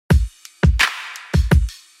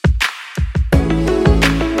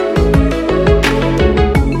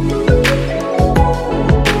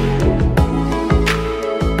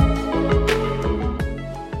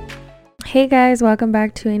Hey guys, welcome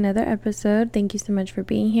back to another episode. Thank you so much for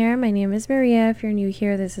being here. My name is Maria. If you're new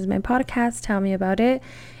here, this is my podcast, Tell Me About It.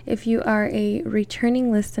 If you are a returning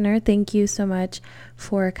listener, thank you so much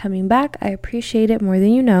for coming back. I appreciate it more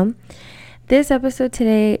than you know. This episode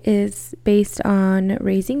today is based on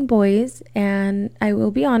raising boys, and I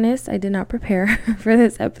will be honest, I did not prepare for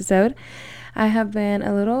this episode. I have been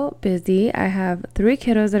a little busy. I have 3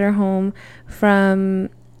 kiddos that are home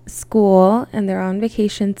from school and they're on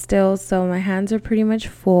vacation still, so my hands are pretty much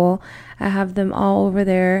full. I have them all over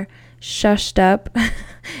there shushed up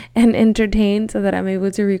and entertained so that I'm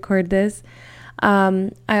able to record this. I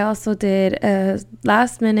also did a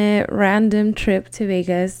last minute random trip to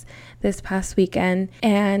Vegas this past weekend,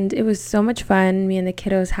 and it was so much fun. Me and the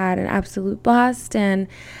kiddos had an absolute blast, and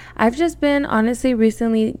I've just been honestly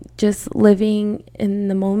recently just living in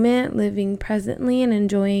the moment, living presently, and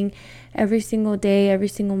enjoying every single day, every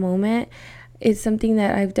single moment. It's something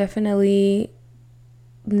that I've definitely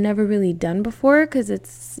never really done before, because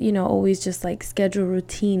it's, always just like schedule,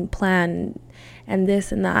 routine, plan, and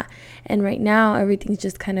this and that. And right now everything's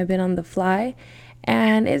just kind of been on the fly,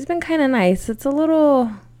 and it's been kind of nice. It's a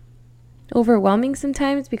little overwhelming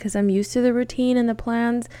sometimes because I'm used to the routine and the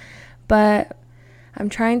plans, but I'm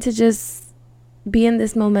trying to just be in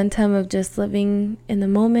this momentum of just living in the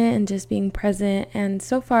moment and just being present. And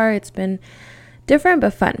so far it's been different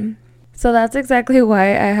but fun. So that's exactly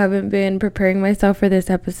why I haven't been preparing myself for this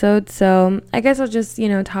episode. So I guess I'll just,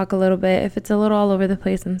 talk a little bit. If it's a little all over the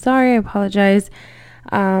place, I'm sorry, I apologize.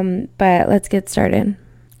 But let's get started.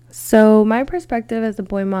 So my perspective as a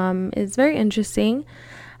boy mom is very interesting.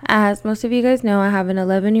 As most of you guys know, I have an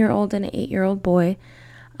 11-year-old and an 8-year-old boy.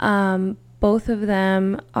 Both of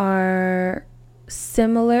them are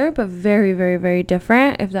similar but very, very, very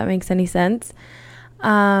different, if that makes any sense.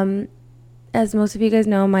 As most of you guys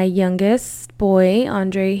know, my youngest boy,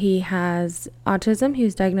 Andre, he has autism. He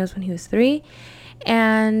was diagnosed when he was 3.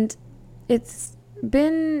 And it's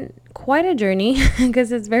been quite a journey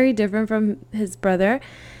because it's very different from his brother.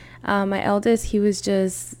 My eldest, he was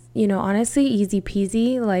just, honestly, easy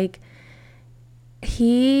peasy. Like,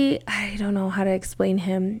 I don't know how to explain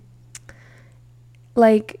him.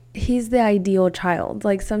 Like, he's the ideal child.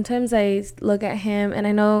 Like, sometimes I look at him, and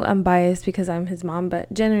I know I'm biased because I'm his mom,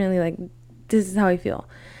 but generally, like, this is how I feel.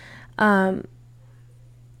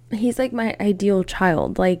 He's like my ideal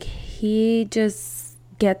child. Like, he just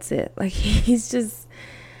gets it. Like, he's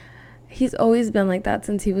always been like that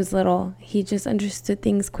since he was little. He just understood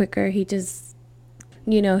things quicker. He just,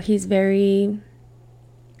 he's very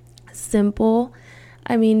simple.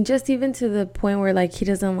 I mean, just even to the point where, like, he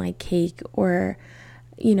doesn't like cake or,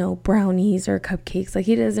 brownies or cupcakes. Like,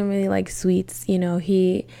 he doesn't really like sweets.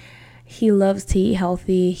 He loves to eat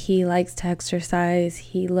healthy. He likes to exercise.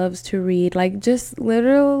 He loves to read. Like, just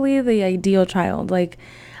literally the ideal child. Like,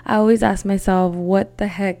 I always ask myself, what the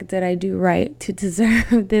heck did I do right to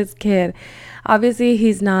deserve this kid? Obviously,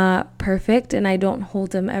 he's not perfect, and I don't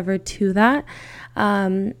hold him ever to that,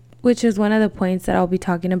 which is one of the points that I'll be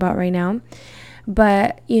talking about right now.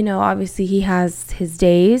 But, obviously he has his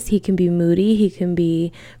days. He can be moody. He can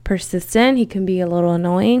be persistent. He can be a little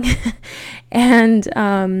annoying. And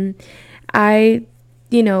I,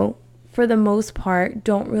 for the most part,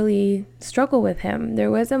 don't really struggle with him. There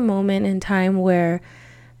was a moment in time where,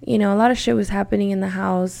 a lot of shit was happening in the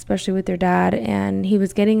house, especially with their dad. And he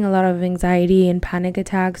was getting a lot of anxiety and panic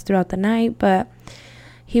attacks throughout the night. But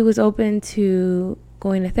he was open to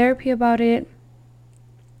going to therapy about it.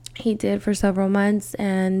 He did for several months,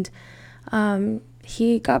 and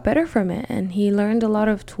he got better from it, and he learned a lot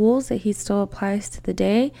of tools that he still applies to the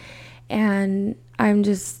day. And I'm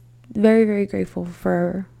just very, very grateful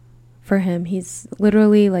for him. He's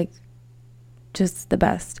literally like just the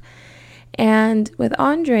best. And with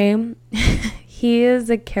Andre, he is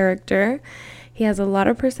a character. He has a lot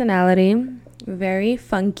of personality. Very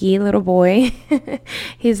funky little boy.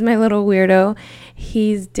 He's my little weirdo.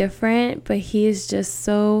 He's different, but he is just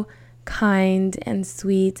so kind and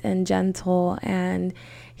sweet and gentle, and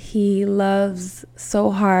he loves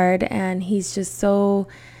so hard, and he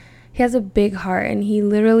has a big heart, and he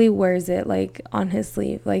literally wears it like on his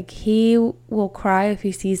sleeve. Like, he will cry if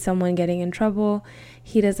he sees someone getting in trouble.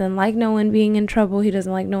 He doesn't like no one being in trouble. He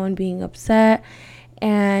doesn't like no one being upset,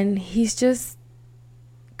 and he's just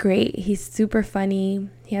great. He's super funny.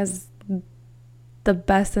 He has the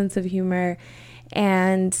best sense of humor.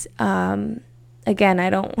 And again, I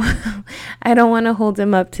don't want to hold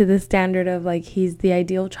him up to the standard of like he's the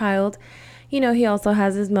ideal child. he also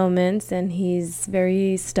has his moments, and he's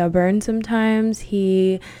very stubborn sometimes.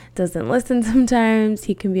 He doesn't listen sometimes.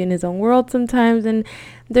 He can be in his own world sometimes. And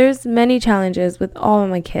there's many challenges with all of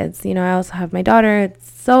my kids. I also have my daughter.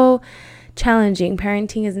 It's so challenging.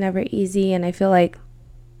 Parenting is never easy, and I feel like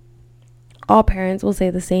all parents will say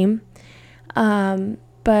the same.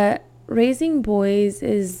 But raising boys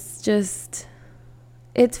is just,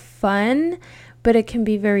 it's fun, but it can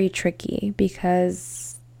be very tricky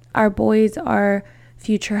because our boys are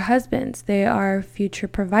future husbands. They are future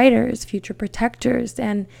providers, future protectors,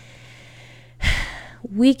 and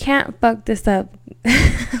we can't fuck this up.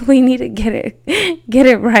 We need to get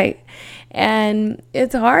it right. And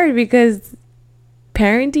it's hard because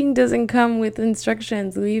parenting doesn't come with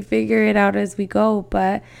instructions. We figure it out as we go,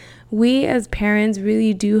 but we as parents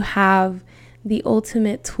really do have the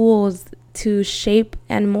ultimate tools to shape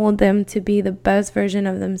and mold them to be the best version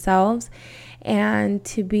of themselves and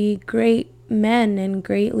to be great men and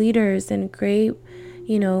great leaders and great,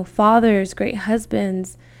 fathers, great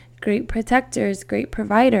husbands, great protectors, great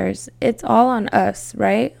providers. It's all on us,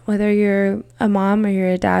 right? Whether you're a mom or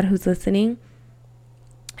you're a dad who's listening,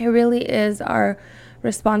 it really is our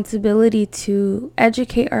responsibility to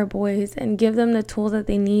educate our boys and give them the tools that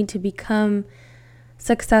they need to become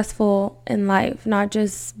successful in life, not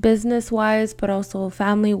just business wise, but also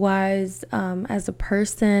family wise, as a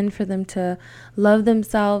person, for them to love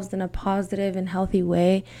themselves in a positive and healthy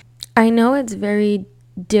way. I know it's very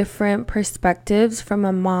different perspectives from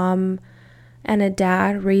a mom and a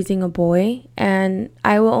dad raising a boy, and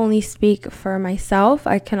I will only speak for myself.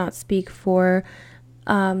 I cannot speak for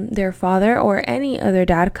their father or any other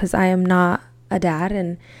dad because I am not a dad.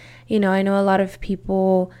 And I know a lot of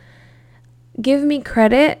people give me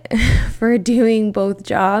credit for doing both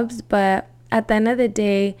jobs, but at the end of the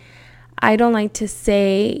day, I don't like to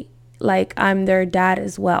say like I'm their dad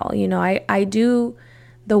as well. I do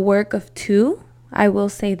the work of two, I will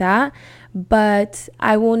say that, but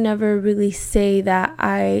I will never really say that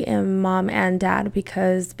I am mom and dad,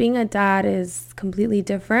 because being a dad is completely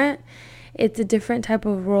different. It's a different type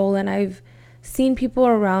of role, and I've seen people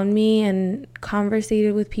around me and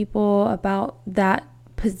conversated with people about that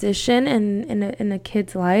position in a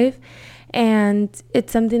kid's life, and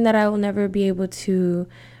it's something that I will never be able to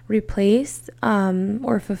replace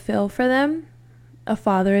or fulfill for them. A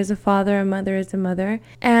father is a father, a mother is a mother,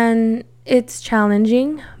 and it's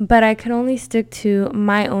challenging, but I can only stick to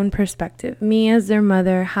my own perspective, me as their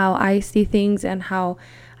mother, how I see things and how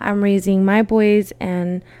I'm raising my boys,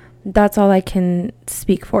 and that's all I can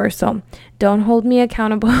speak for. So don't hold me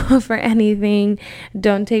accountable for anything.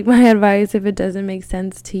 Don't take my advice if it doesn't make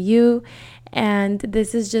sense to you. And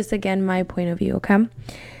this is just, again, my point of view, okay?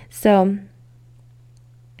 So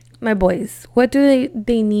my boys, what do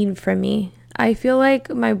they need from me? I feel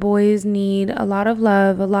like my boys need a lot of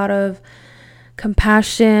love, a lot of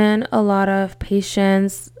compassion, a lot of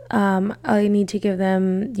patience. I need to give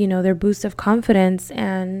them, their boost of confidence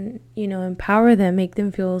and, empower them, make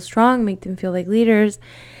them feel strong, make them feel like leaders.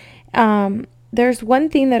 There's one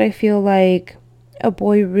thing that I feel like a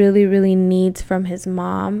boy really, really needs from his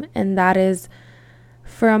mom, and that is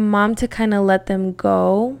for a mom to kind of let them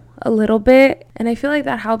go a little bit. And I feel like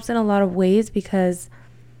that helps in a lot of ways, because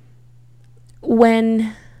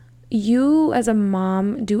when you as a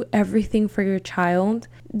mom do everything for your child,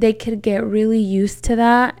 they could get really used to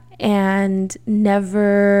that and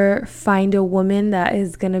never find a woman that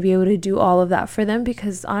is going to be able to do all of that for them,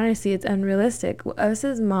 because honestly, it's unrealistic. Us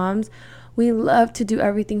as moms, we love to do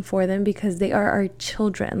everything for them because they are our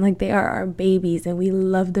children, like they are our babies, and we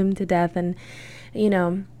love them to death. And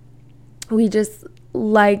we just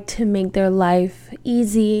like to make their life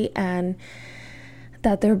easy and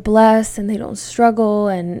that they're blessed and they don't struggle.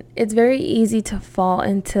 And it's very easy to fall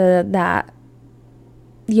into that,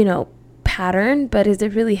 pattern, but is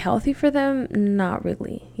it really healthy for them? Not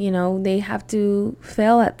really. They have to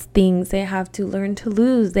fail at things. They have to learn to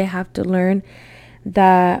lose. They have to learn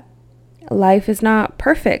that life is not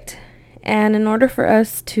perfect. And in order for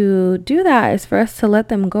us to do that is for us to let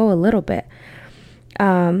them go a little bit.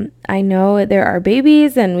 I know there are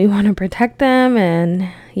babies and we want to protect them. And,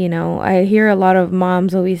 I hear a lot of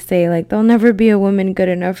moms always say, like, there'll never be a woman good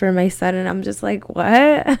enough for my son. And I'm just like,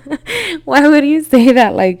 what? Why would you say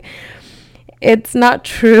that? Like, it's not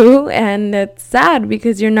true. And it's sad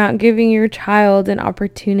because you're not giving your child an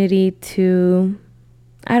opportunity to,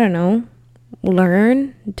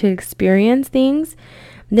 learn, to experience things.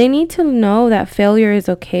 They need to know that failure is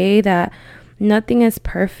okay, that nothing is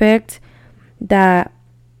perfect, that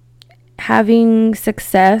having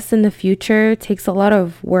success in the future takes a lot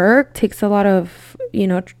of work, takes a lot of,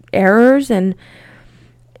 errors. And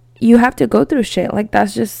you have to go through shit. Like,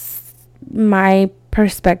 that's just my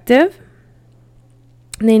perspective.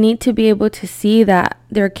 They need to be able to see that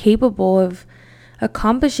they're capable of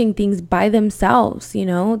accomplishing things by themselves.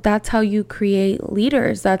 That's how you create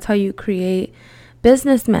leaders. That's how you create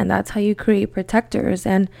businessmen. That's how you create protectors.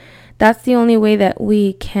 And that's the only way that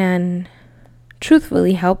we can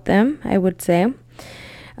truthfully help them, I would say.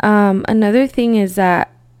 Another thing is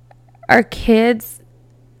that our kids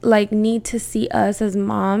need to see us as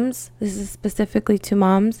moms. This is specifically to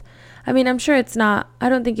moms. I mean, I'm sure I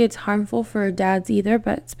don't think it's harmful for dads either,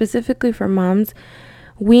 but specifically for moms,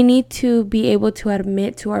 we need to be able to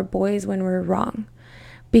admit to our boys when we're wrong.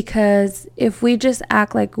 Because if we just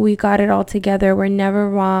act like we got it all together, we're never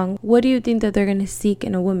wrong, what do you think that they're going to seek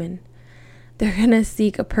in a woman? They're going to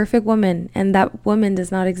seek a perfect woman, and that woman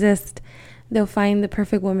does not exist. They'll find the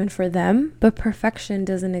perfect woman for them, but perfection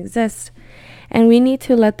doesn't exist. And we need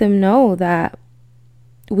to let them know that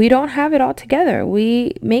we don't have it all together.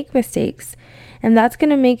 We make mistakes. And that's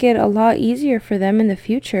going to make it a lot easier for them in the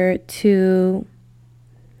future to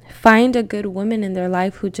find a good woman in their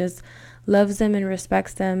life who just loves them and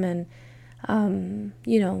respects them and,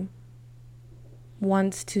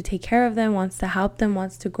 wants to take care of them, wants to help them,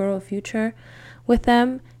 wants to grow a future with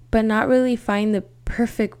them, but not really find the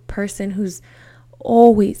perfect person who's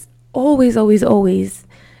always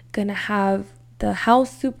gonna have the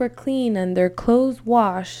house super clean and their clothes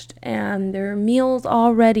washed and their meals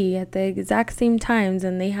all ready at the exact same times,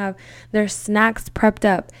 and they have their snacks prepped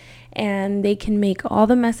up, and they can make all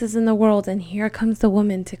the messes in the world, and here comes the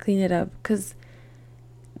woman to clean it up. Because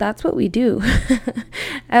that's what we do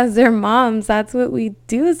as their moms. That's what we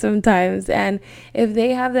do sometimes. And if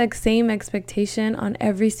they have that same expectation on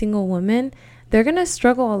every single woman, they're going to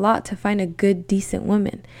struggle a lot to find a good, decent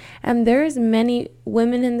woman. And there's many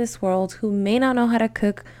women in this world who may not know how to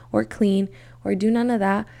cook or clean or do none of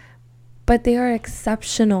that, but they are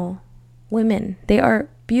exceptional women. They are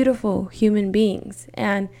beautiful human beings.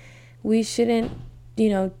 And we shouldn't,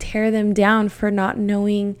 tear them down for not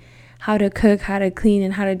knowing how to cook, how to clean,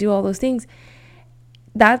 and how to do all those things.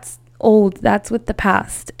 That's old. That's with the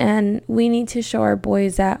past. And we need to show our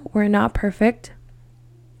boys that we're not perfect.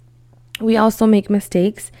 We also make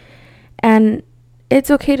mistakes, and it's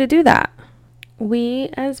okay to do that. We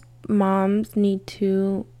as moms need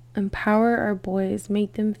to empower our boys,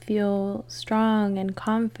 make them feel strong and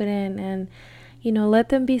confident, and let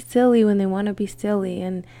them be silly when they want to be silly.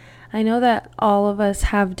 And I know that all of us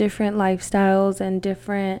have different lifestyles and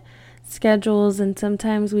different schedules, and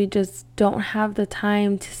sometimes we just don't have the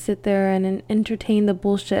time to sit there and entertain the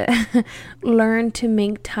bullshit. Learn to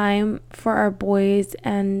make time for our boys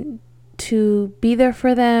and to be there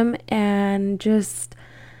for them, and just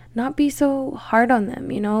not be so hard on them.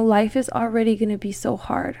 Life is already going to be so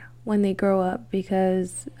hard when they grow up,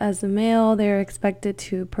 because as a male, they're expected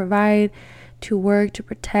to provide, to work, to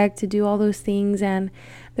protect, to do all those things, and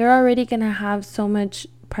they're already going to have so much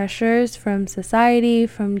pressures from society,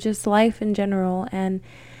 from just life in general. And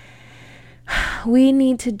we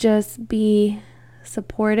need to just be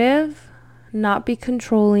supportive, not be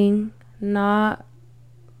controlling, not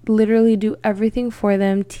literally do everything for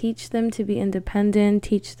them, teach them to be independent,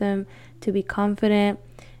 teach them to be confident.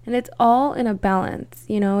 And it's all in a balance.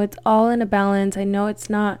 It's all in a balance. I know it's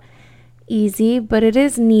not easy, but it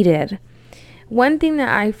is needed. One thing that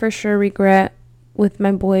I for sure regret with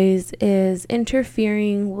my boys is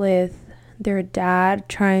interfering with their dad,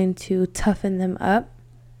 trying to toughen them up.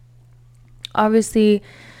 Obviously,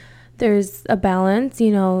 there's a balance.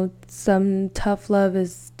 Some tough love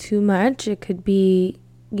is too much. It could be,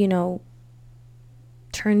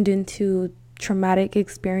 turned into traumatic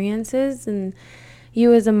experiences, and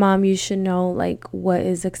you as a mom, you should know what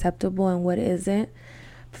is acceptable and what isn't.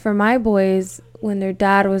 For my boys, when their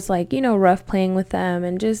dad was rough playing with them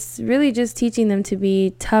and just really just teaching them to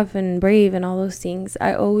be tough and brave and all those things,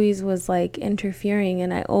 I always was interfering,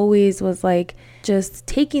 and I always was just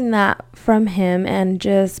taking that from him and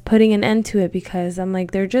just putting an end to it, because I'm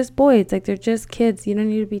they're just boys, they're just kids. You don't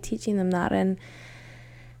need to be teaching them that. And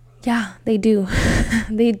yeah, they do.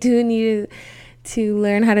 They do need to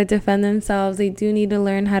learn how to defend themselves. They do need to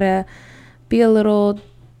learn how to be a little,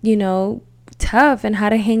 tough, and how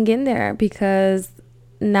to hang in there, because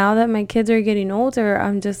now that my kids are getting older,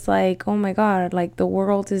 I'm just oh my God, the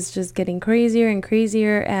world is just getting crazier and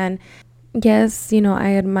crazier. And yes,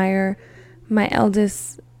 I admire my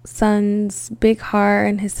eldest son's big heart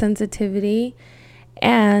and his sensitivity,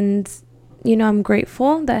 and I'm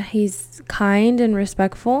grateful that he's kind and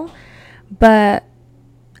respectful. But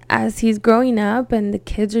as he's growing up and the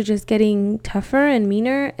kids are just getting tougher and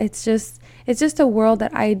meaner, it's just a world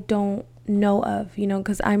that I don't know of,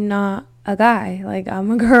 because I'm not a guy. Like,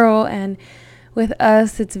 I'm a girl, and with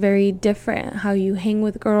us, it's very different how you hang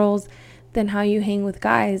with girls than how you hang with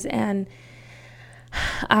guys. And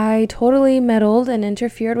I totally meddled and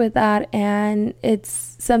interfered with that, and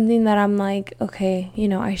it's something that I'm like, okay,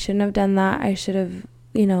 I shouldn't have done that. I should have,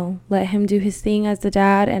 let him do his thing as the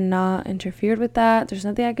dad and not interfered with that. There's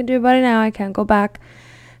nothing I can do about it now. I can't go back.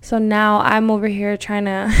 So now I'm over here trying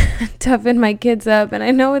to toughen my kids up, and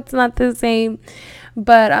I know it's not the same,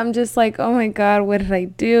 but I'm just like, oh my God, what did I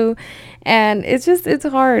do? And it's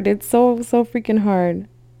hard. It's so freaking hard.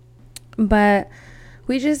 But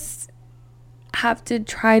we just have to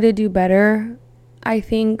try to do better. I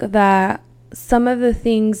think that some of the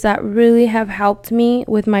things that really have helped me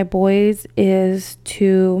with my boys is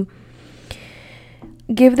to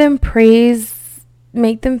give them praise,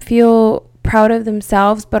 make them feel proud of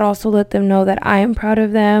themselves, but also let them know that I am proud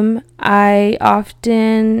of them. I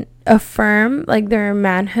often affirm like their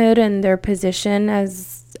manhood and their position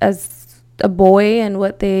as a boy and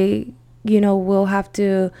what they will have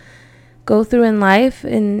to go through in life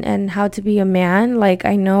and how to be a man. Like,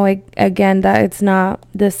 I know again that it's not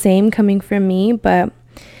the same coming from me, but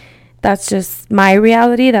that's just my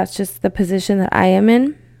reality. That's just the position that I am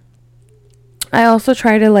in. I also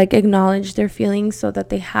try to like acknowledge their feelings so that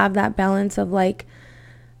they have that balance of like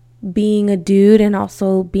being a dude and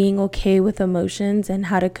also being okay with emotions and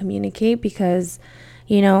how to communicate, because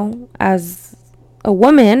as a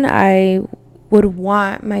woman, I would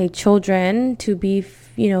want my children to be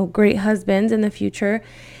great husbands in the future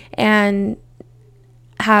and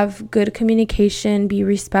have good communication, be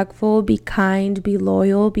respectful, be kind, be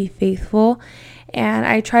loyal, be faithful. And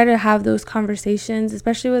I try to have those conversations,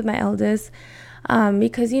 especially with my eldest,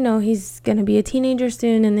 because he's gonna be a teenager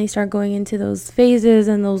soon, and they start going into those phases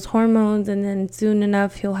and those hormones, and then soon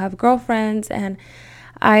enough he'll have girlfriends, and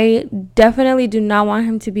I definitely do not want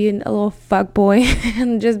him to be a little fuck boy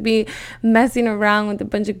and just be messing around with a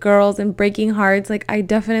bunch of girls and breaking hearts. Like, I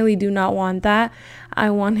definitely do not want that.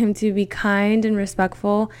 I want him to be kind and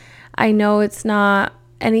respectful. I know it's not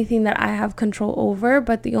anything that I have control over,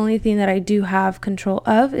 but the only thing that I do have control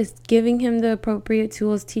of is giving him the appropriate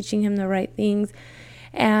tools, teaching him the right things,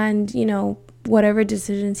 and whatever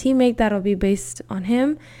decisions he make, that'll be based on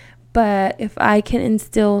him. But if I can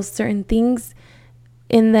instill certain things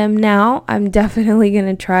in them now, I'm definitely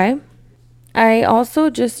gonna try. I also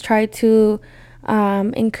just try to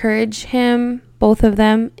encourage him, both of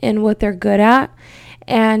them, in what they're good at,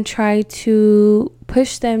 and try to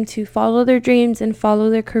push them to follow their dreams and follow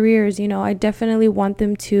their careers. I definitely want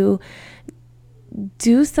them to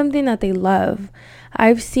do something that they love.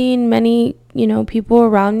 I've seen many, people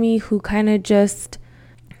around me who kind of just,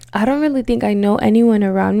 I don't really think I know anyone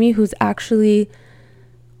around me who's actually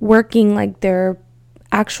working like their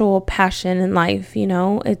actual passion in life.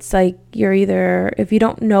 It's like you're either, if you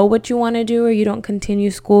don't know what you want to do or you don't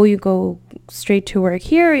continue school, you go straight to work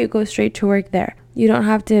here or you go straight to work there. You don't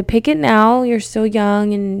have to pick it now. You're still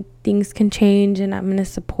young and things can change, and I'm going to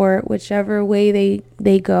support whichever way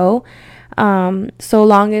they go, so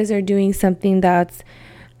long as they're doing something that's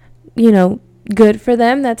good for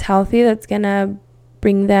them, that's healthy, that's going to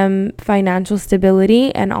bring them financial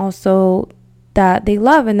stability, and also that they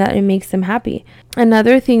love and that it makes them happy.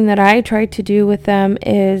 Another thing that I try to do with them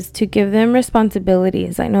is to give them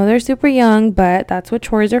responsibilities. I know they're super young, but that's what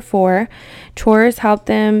chores are for. Chores help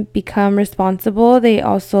them become responsible. They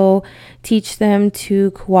also teach them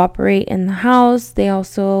to cooperate in the house. They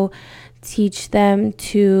also teach them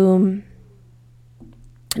to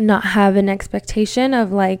not have an expectation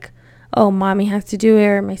of like, oh, mommy has to do it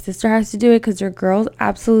or my sister has to do it because they're girls.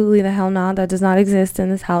 Absolutely the hell not. That does not exist in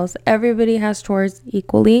this house. Everybody has chores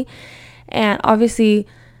equally. And obviously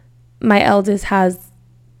my eldest has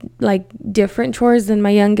like different chores than my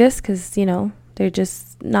youngest because, they're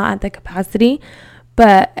just not at the capacity.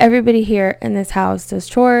 But everybody here in this house does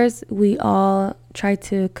chores. We all try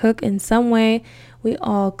to cook in some way. We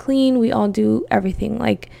all clean. We all do everything.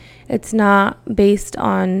 Like, it's not based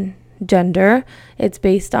on gender. It's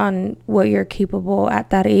based on what you're capable at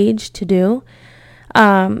that age to do.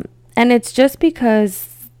 And it's just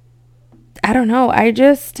because, I don't know,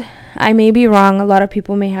 I may be wrong. A lot of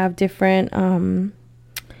people may have different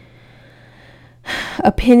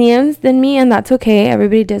opinions than me, and that's okay.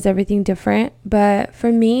 Everybody does everything different. But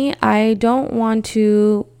for me, I don't want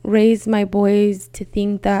to raise my boys to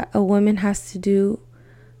think that a woman has to do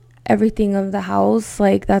everything of the house,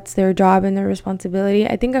 like that's their job and their responsibility.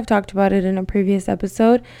 I think I've talked about it in a previous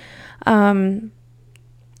episode.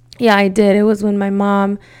 Yeah, I did. It was when my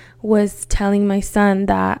mom was telling my son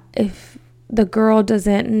that if the girl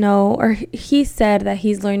doesn't know, or he said that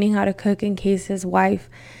he's learning how to cook in case his wife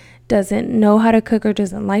doesn't know how to cook or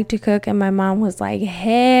doesn't like to cook. And my mom was like,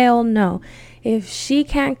 hell no. If she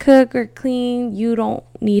can't cook or clean, you don't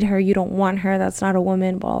need her. You don't want her. That's not a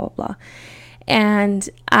woman, blah, blah, blah. And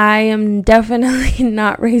I am definitely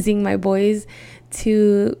not raising my boys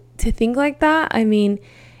to think like that. I mean,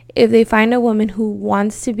 if they find a woman who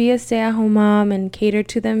wants to be a stay-at-home mom and cater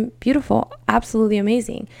to them, beautiful, absolutely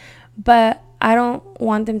amazing. But I don't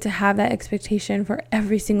want them to have that expectation for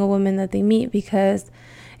every single woman that they meet, because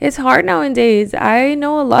it's hard nowadays. I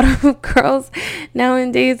know a lot of girls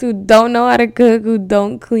nowadays who don't know how to cook, who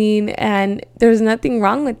don't clean, and there's nothing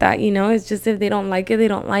wrong with that, you know. It's just if they don't like it, they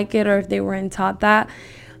don't like it, or if they weren't taught that.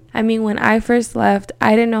 I mean, when I first left,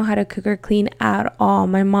 I didn't know how to cook or clean at all.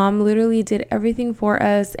 My mom literally did everything for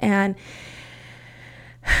us, and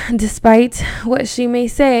despite what she may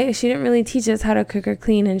say, she didn't really teach us how to cook or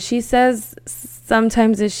clean. And she says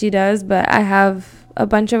sometimes that she does, but I have a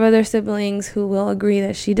bunch of other siblings who will agree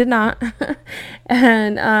that she did not.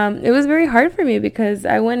 And it was very hard for me, because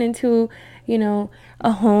I went into, you know,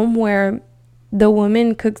 a home where the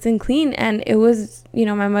woman cooks and clean, and it was, you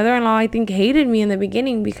know, my mother-in-law, I think, hated me in the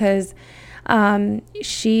beginning, because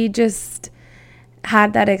she just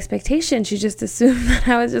had that expectation. She just assumed that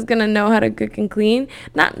I was just gonna know how to cook and clean.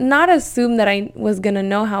 Not assume that I was gonna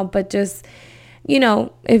know how, but just, you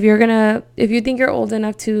know, if you think you're old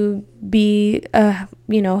enough to be a,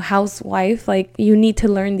 you know, housewife, like, you need to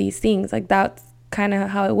learn these things. Like, that's kind of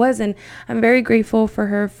how it was. And I'm very grateful for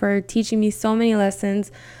her for teaching me so many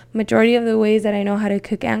lessons. Majority of the ways that I know how to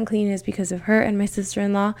cook and clean is because of her and my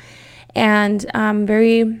sister-in-law. And I'm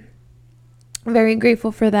very, very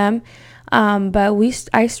grateful for them. But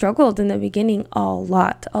I struggled in the beginning a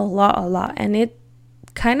lot. And it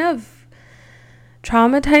kind of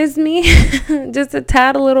traumatized me just a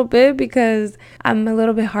tad, a little bit, because I'm a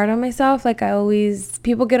little bit hard on myself. Like,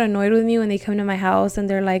 people get annoyed with me when they come to my house, and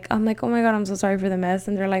they're like, I'm like, oh my God, I'm so sorry for the mess.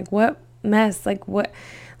 And they're like, what mess? Like, what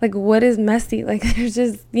is messy? Like, there's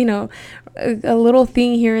just, you know, a little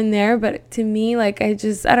thing here and there. But to me, like, I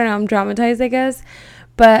don't know, I'm dramatized, I guess.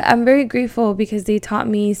 But I'm very grateful, because they taught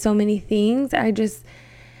me so many things. I just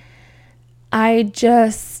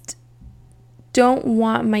don't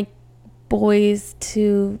want my boys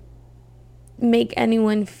to make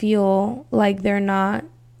anyone feel like they're not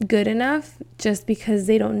good enough just because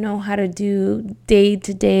they don't know how to do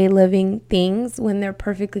day-to-day living things, when they're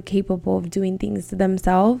perfectly capable of doing things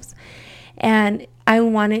themselves. And I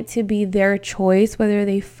want it to be their choice whether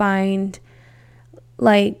they find,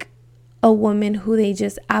 like, a woman who they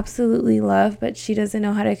just absolutely love, but she doesn't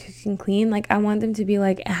know how to cook and clean. Like, I want them to be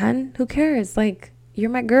like, Anne, who cares? Like, you're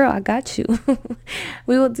my girl. I got you.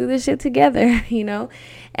 We will do this shit together, you know?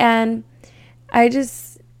 And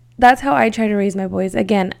that's how I try to raise my boys.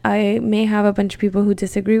 Again, I may have a bunch of people who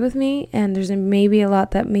disagree with me, and there's maybe a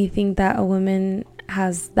lot that may think that a woman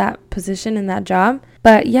has that position and that job.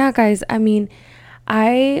 But yeah, guys, I mean,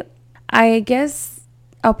 I guess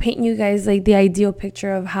I'll paint you guys like the ideal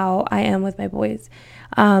picture of how I am with my boys.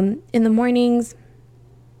 In the mornings,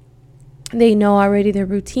 they know already their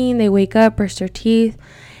routine. They wake up, brush their teeth,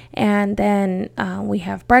 and then we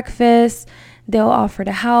have breakfast. They'll offer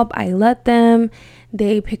to help. I let them.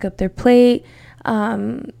 They pick up their plate.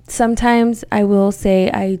 Sometimes I will say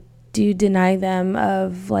I do deny them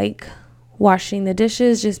of like washing the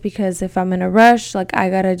dishes, just because if I'm in a rush, like, I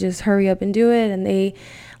gotta just hurry up and do it, and they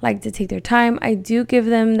like to take their time. I do give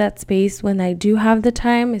them that space when I do have the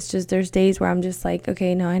time. It's just there's days where I'm just like,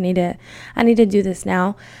 okay, no, I need to do this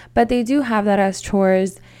now. But they do have that as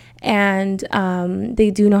chores, and they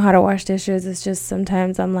do know how to wash dishes. It's just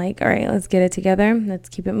sometimes I'm like, all right, let's get it together. Let's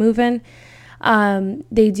keep it moving.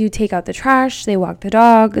 They do take out the trash. They walk the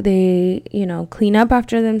dog. They, clean up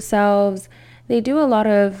after themselves. They do a lot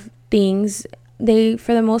of things. They,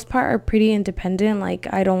 for the most part, are pretty independent.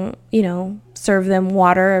 Like, I don't, serve them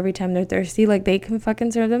water every time they're thirsty. Like, they can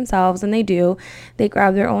fucking serve themselves, and they do. They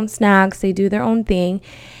grab their own snacks. They do their own thing.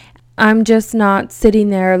 I'm just not sitting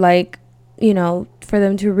there like, for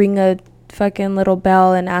them to ring a fucking little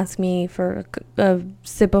bell and ask me for a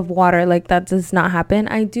sip of water. Like, that does not happen.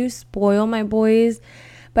 I do spoil my boys,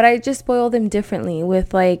 but I just spoil them differently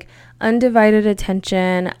with like undivided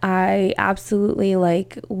attention. I absolutely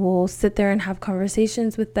will sit there and have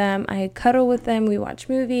conversations with them. I cuddle with them. We watch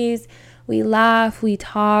movies. We laugh. We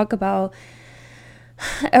talk about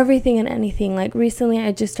everything and anything. Like, recently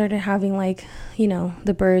I just started having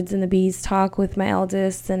the birds and the bees talk with my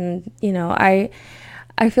eldest, and I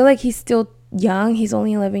feel like he's still young. He's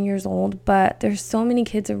only 11 years old, but there's so many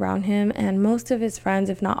kids around him, and most of his friends,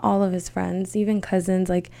 if not all of his friends, even cousins,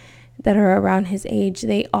 that are around his age,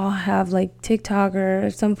 they all have like TikTok or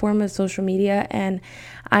some form of social media, and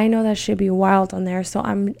I know that should be wild on there. So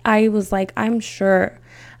I was like, I am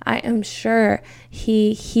sure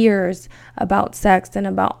he hears about sex and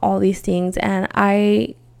about all these things, and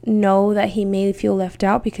I know that he may feel left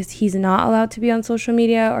out because he's not allowed to be on social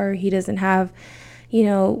media, or he doesn't have,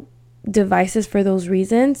 devices for those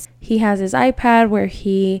reasons. He has his iPad where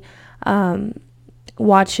he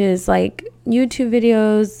watches like YouTube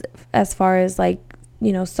videos as far as like,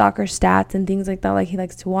 soccer stats and things like that. Like he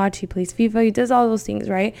likes to watch, he plays FIFA, he does all those things,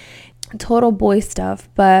 right? Total boy stuff.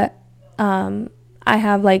 But I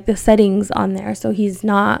have like the settings on there, so he's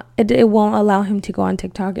not, it won't allow him to go on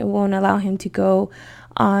TikTok. It won't allow him to go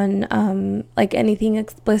on like anything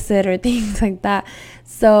explicit or things like that.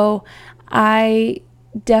 So I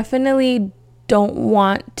definitely don't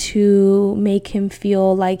want to make him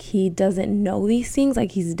feel like he doesn't know these things,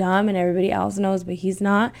 like he's dumb and everybody else knows but he's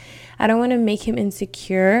not. I don't want to make him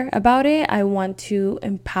insecure about it. I want to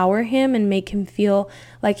empower him and make him feel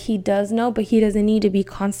like he does know, but he doesn't need to be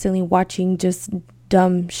constantly watching just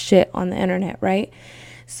dumb shit on the internet, right?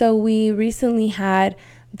 So we recently had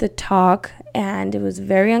the talk, and it was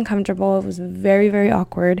very uncomfortable. It was very, very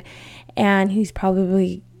awkward, and he's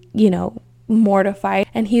probably, mortified,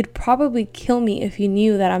 and he'd probably kill me if he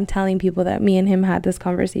knew that I'm telling people that me and him had this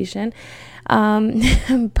conversation.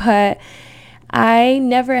 But I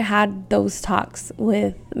never had those talks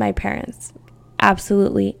with my parents,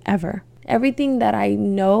 absolutely ever. Everything that I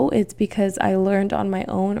know is because I learned on my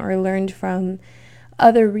own or learned from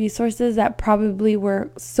other resources that probably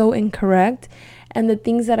were so incorrect. And the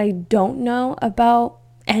things that I don't know about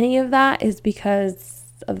any of that is because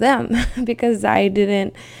of them, because I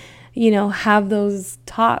didn't, have those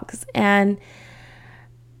talks. And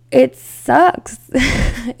it sucks.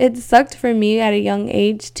 It sucked for me at a young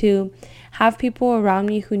age to have people around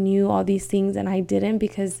me who knew all these things and I didn't,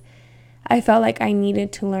 because I felt like I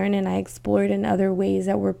needed to learn, and I explored in other ways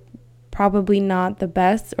that were probably not the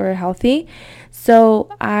best or healthy. So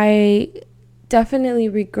I definitely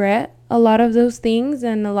regret a lot of those things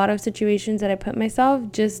and a lot of situations that I put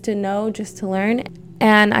myself just to know, just to learn.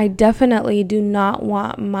 And I definitely do not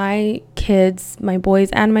want my kids, my boys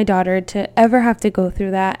and my daughter, to ever have to go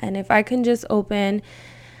through that. And if I can just open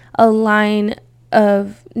a line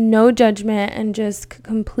of no judgment and just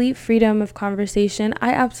complete freedom of conversation,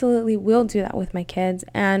 I absolutely will do that with my kids.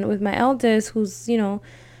 And with my eldest, who's,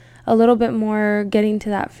 a little bit more getting to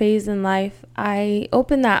that phase in life, I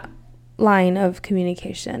open that line of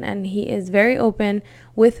communication, and he is very open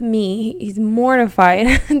with me. He's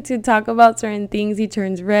mortified to talk about certain things. He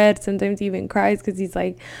turns red, sometimes he even cries because he's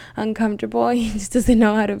like uncomfortable. He just doesn't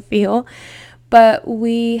know how to feel. But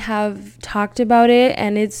we have talked about it,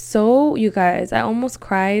 and it's so, you guys, I almost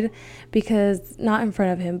cried because, not in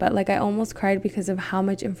front of him, but like I almost cried because of how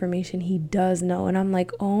much information he does know. And I'm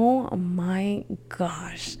like, oh my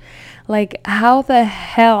gosh, like how the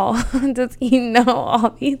hell does he know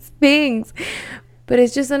all these things? But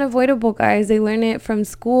it's just unavoidable, guys. They learn it from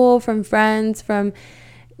school, from friends, from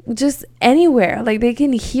just anywhere. Like they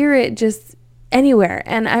can hear it just anywhere.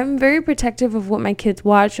 And I'm very protective of what my kids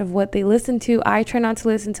watch, of what they listen to. I try not to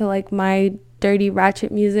listen to like my dirty ratchet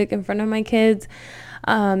music in front of my kids,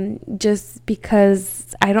 just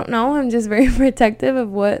because I don't know, I'm just very protective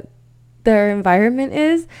of what their environment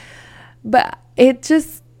is. But it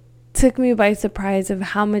just took me by surprise of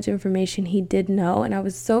how much information he did know, and I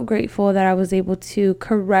was so grateful that I was able to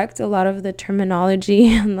correct a lot of the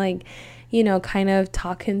terminology and like, kind of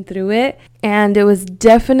talk him through it. And it was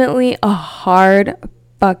definitely a hard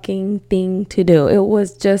fucking thing to do. It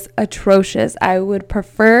was just atrocious. I would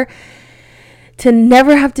prefer to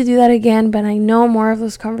never have to do that again, but I know more of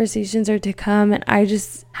those conversations are to come, and I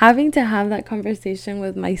just having to have that conversation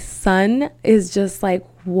with my son is just like,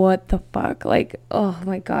 what the fuck? Like, oh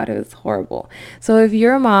my God, it was horrible. So if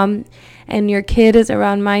you're a mom and your kid is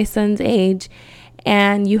around my son's age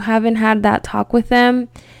and you haven't had that talk with them,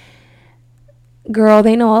 girl,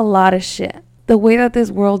 they know a lot of shit. The way that this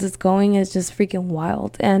world is going is just freaking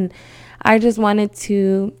wild. And I just wanted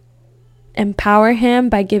to empower him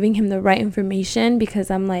by giving him the right information, because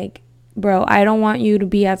I'm like, bro, I don't want you to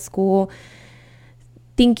be at school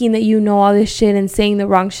thinking that you know all this shit and saying the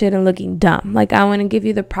wrong shit and looking dumb. Like, I want to give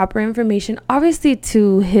you the proper information, obviously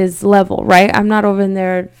to his level, right? I'm not over in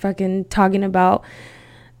there fucking talking about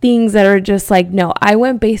things that are just like, no, I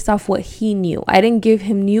went based off what he knew. I didn't give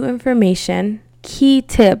him new information. Key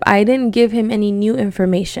tip, I didn't give him any new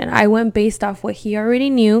information. I went based off what he already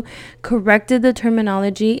knew, corrected the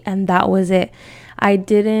terminology, and that was it. I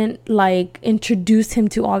didn't like introduce him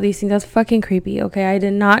to all these things. That's fucking creepy. Okay, I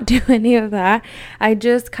did not do any of that. I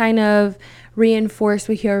just kind of reinforced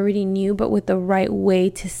what he already knew, but with the right way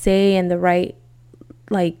to say and the right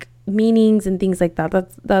like meanings and things like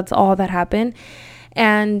that. That's all that happened.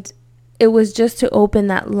 And it was just to open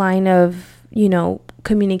that line of, you know,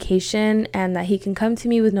 communication, and that he can come to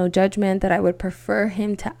me with no judgment, that I would prefer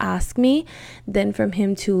him to ask me than from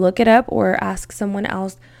him to look it up or ask someone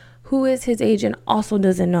else who is his age and also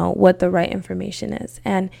doesn't know what the right information is.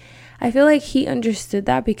 And I feel like he understood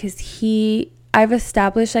that because I've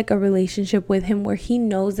established like a relationship with him where he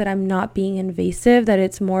knows that I'm not being invasive, that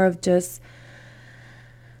it's more of just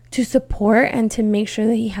to support and to make sure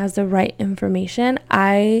that he has the right information.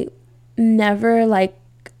 I never like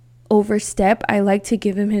overstep. I like to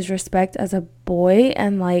give him his respect as a boy,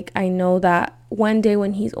 and like I know that one day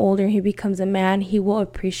when he's older, he becomes a man, he will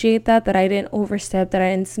appreciate that I didn't overstep, that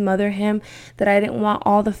I didn't smother him, that I didn't want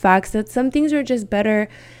all the facts, that some things are just better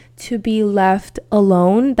to be left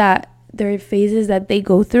alone, that there are phases that they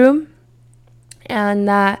go through, and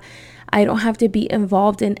that I don't have to be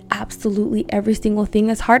involved in absolutely every single thing,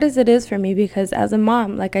 as hard as it is for me, because as a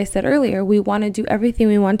mom, like I said earlier, we want to do everything.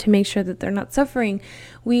 We want to make sure that they're not suffering.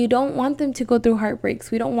 We don't want them to go through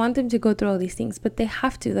heartbreaks. We don't want them to go through all these things, but they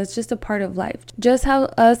have to. That's just a part of life. Just how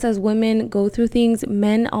us as women go through things,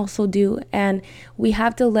 men also do. And we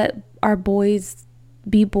have to let our boys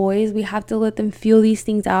be boys. We have to let them feel these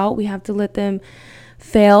things out. We have to let them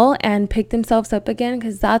fail and pick themselves up again,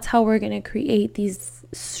 because that's how we're going to create these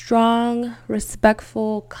strong,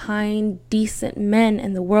 respectful, kind, decent men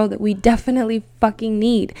in the world that we definitely fucking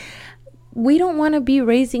need. We don't want to be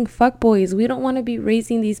raising fuckboys. We don't want to be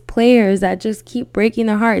raising these players that just keep breaking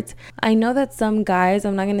their hearts. I know that some guys,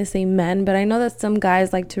 I'm not going to say men, but I know that some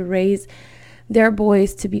guys like to raise their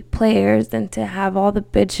boys to be players and to have all the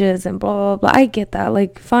bitches and blah, blah, blah. I get that.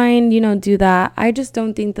 Like, fine, you know, do that. I just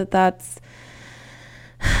don't think that that's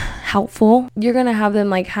helpful. You're gonna have them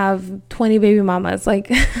like have 20 baby mamas. Like,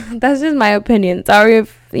 that's just my opinion. Sorry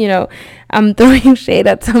if, you know, I'm throwing shade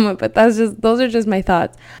at someone, but those are just my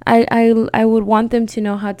thoughts. I would want them to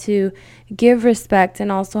know how to give respect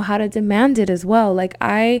and also how to demand it as well. Like,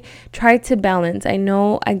 I try to balance. I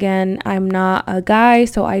know, again, I'm not a guy,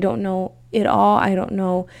 so I don't know it all. I don't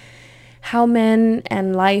know how men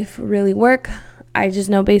and life really work. I just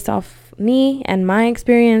know based off me and my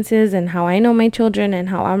experiences and how I know my children and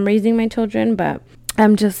how I'm raising my children. But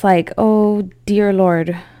I'm just like, oh dear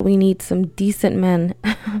Lord, we need some decent men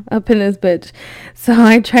up in this bitch. So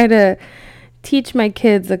I try to teach my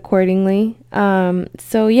kids accordingly.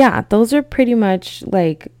 So yeah, those are pretty much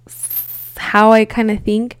like how I kind of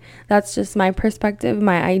think. That's just my perspective,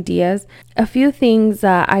 my ideas. A few things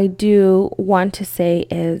that I do want to say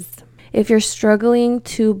is, if you're struggling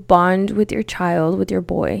to bond with your child, with your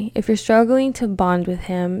boy, if you're struggling to bond with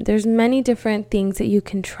him, there's many different things that you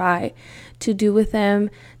can try to do with them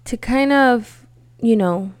to kind of, you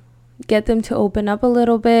know, get them to open up a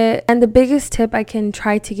little bit. And the biggest tip I can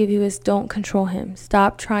try to give you is don't control him.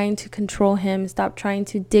 Stop trying to control him. Stop trying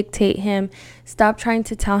to dictate him. Stop trying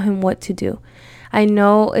to tell him what to do. I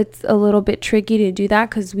know it's a little bit tricky to do that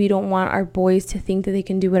because we don't want our boys to think that they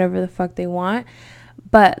can do whatever the fuck they want.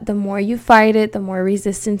 But the more you fight it, the more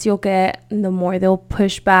resistance you'll get, and the more they'll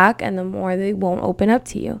push back, and the more they won't open up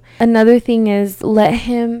to you. Another thing is, let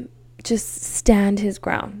him just stand his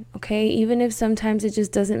ground, okay? Even if sometimes it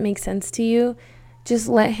just doesn't make sense to you, just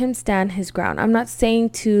let him stand his ground. I'm not saying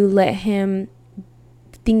to let him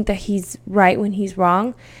think that he's right when he's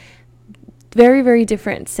wrong. Very, very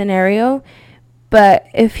different scenario. But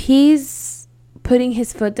if he's putting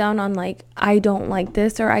his foot down on like, I don't like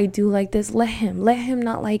this or I do like this, let him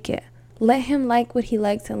not like it. Let him like what he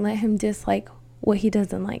likes and let him dislike what he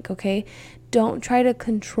doesn't like, okay? Don't try to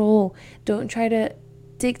control. Don't try to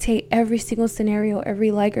dictate every single scenario, every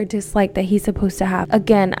like or dislike that he's supposed to have.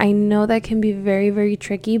 Again, I know that can be very, very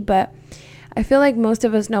tricky, but I feel like most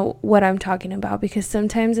of us know what I'm talking about, because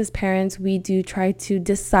sometimes as parents, we do try to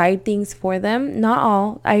decide things for them. Not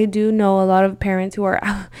all. I do know a lot of parents who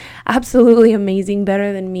are absolutely amazing,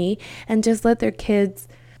 better than me, and just let their kids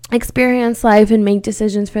experience life and make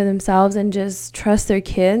decisions for themselves and just trust their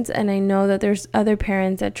kids. And I know that there's other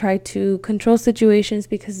parents that try to control situations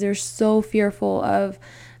because they're so fearful of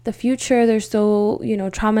the future. They're so, you know,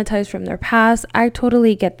 traumatized from their past. I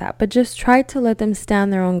totally get that, but just try to let them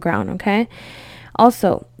stand their own ground, okay?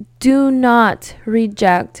 Also, do not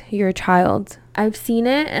reject your child. I've seen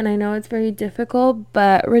it and I know it's very difficult,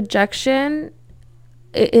 but rejection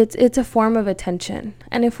it's a form of attention.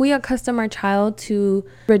 And if we accustom our child to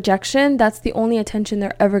rejection, that's the only attention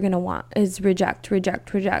they're ever going to want, is reject.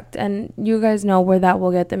 And you guys know where that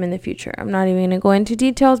will get them in the future. I'm not even going to go into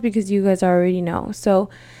details because you guys already know. So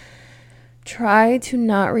try to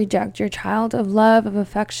not reject your child of love, of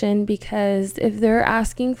affection, because if they're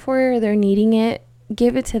asking for it or they're needing it,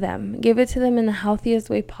 give it to them. Give it to them in the healthiest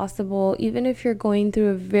way possible. Even if you're going through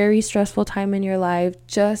a very stressful time in your life,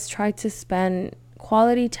 just try to spend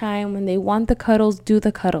quality time. When they want the cuddles, do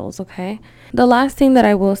the cuddles, okay? The last thing that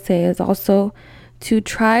I will say is also to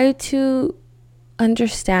try to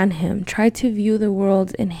understand him. Try to view the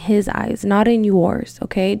world in his eyes, not in yours,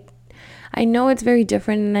 okay? I know it's very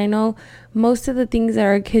different, and I know most of the things that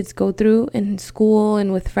our kids go through in school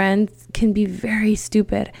and with friends can be very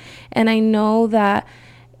stupid. And I know that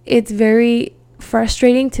it's very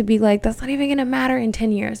frustrating to be like, that's not even going to matter in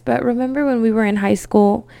 10 years. But remember when we were in high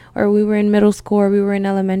school, or we were in middle school, or we were in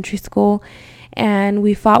elementary school, and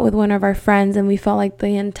we fought with one of our friends and we felt like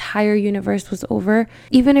the entire universe was over?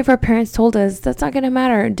 Even if our parents told us that's not going to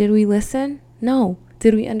matter, did we listen? No.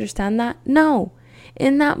 Did we understand that? No.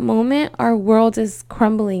 In that moment, our world is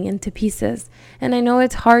crumbling into pieces. And I know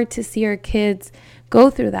it's hard to see our kids go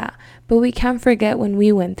through that, but we can't forget when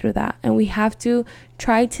we went through that. And we have to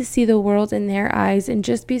try to see the world in their eyes and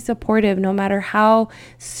just be supportive, no matter how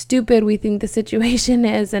stupid we think the situation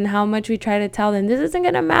is and how much we try to tell them this isn't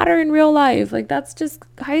going to matter in real life. Like, that's just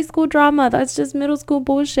high school drama. That's just middle school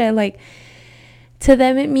bullshit. Like, to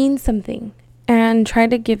them, it means something. And try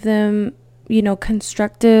to give them,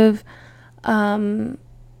 constructive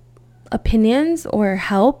opinions or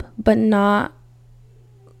help, but not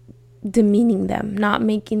demeaning them, not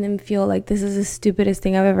making them feel like this is the stupidest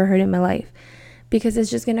thing I've ever heard in my life, because it's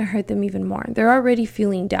just going to hurt them even more. They're already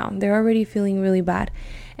feeling down. They're already feeling really bad.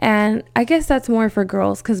 And I guess that's more for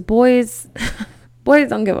girls, because boys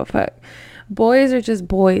don't give a fuck. Boys are just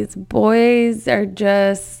boys. Boys are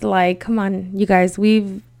just like, come on, you guys,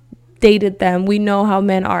 we've dated them. We know how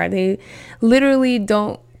men are. They literally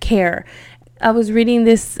don't care. I was reading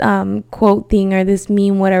this quote thing or this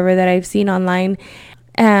meme, whatever, that I've seen online,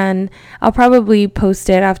 and I'll probably post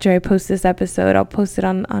it after I post this episode. I'll post it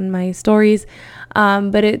on my stories.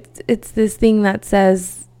 But it's this thing that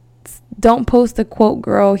says, don't post a quote,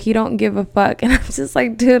 girl. He don't give a fuck. And I'm just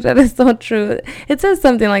like, dude, that is so true. It says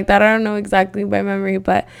something like that. I don't know exactly by memory,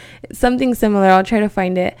 but something similar. I'll try to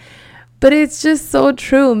find it. But it's just so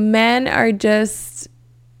true. Men are just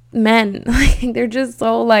men. Like, they're just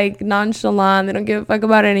so like nonchalant. They don't give a fuck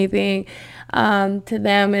about anything. To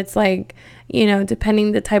them, it's like,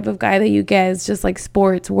 depending the type of guy that you get, it's just like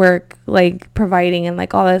sports, work, like providing, and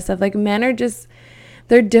like all that stuff. Like, men are just,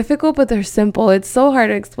 they're difficult, but they're simple. It's so hard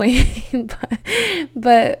to explain.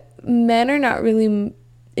 but men are not really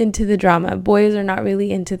into the drama. Boys are not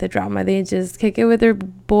really into the drama. They just kick it with their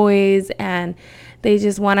boys, and they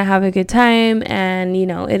just want to have a good time, and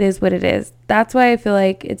it is what it is. That's why I feel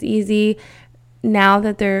like it's easy now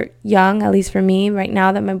that they're young, at least for me right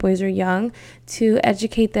now that my boys are young, to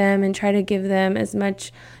educate them and try to give them as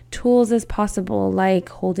much tools as possible, like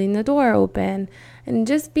holding the door open and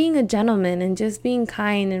just being a gentleman and just being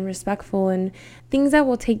kind and respectful, and things that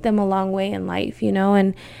will take them a long way in life,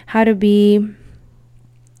 and how to be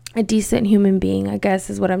a decent human being, I guess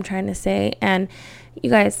is what I'm trying to say. And you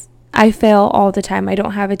guys, I fail all the time. I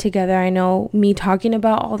don't have it together. I know me talking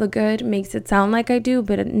about all the good makes it sound like I do,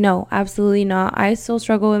 but no, absolutely not. I still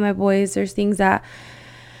struggle with my boys. There's things that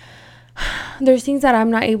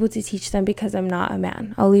I'm not able to teach them because I'm not a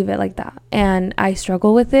man. I'll leave it like that. And I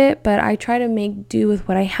struggle with it, but I try to make do with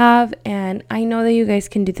what I have, and I know that you guys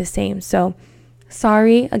can do the same. So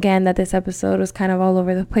sorry again that this episode was kind of all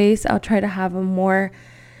over the place. I'll try to have a more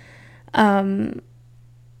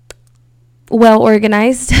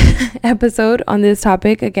well-organized episode on this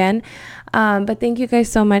topic again. But thank you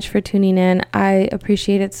guys so much for tuning in. I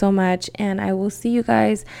appreciate it so much, and I will see you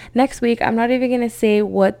guys next week. I'm not even going to say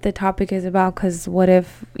what the topic is about, because what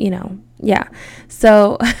if, yeah.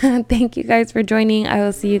 So thank you guys for joining. I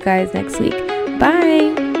will see you guys next week.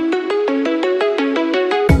 Bye.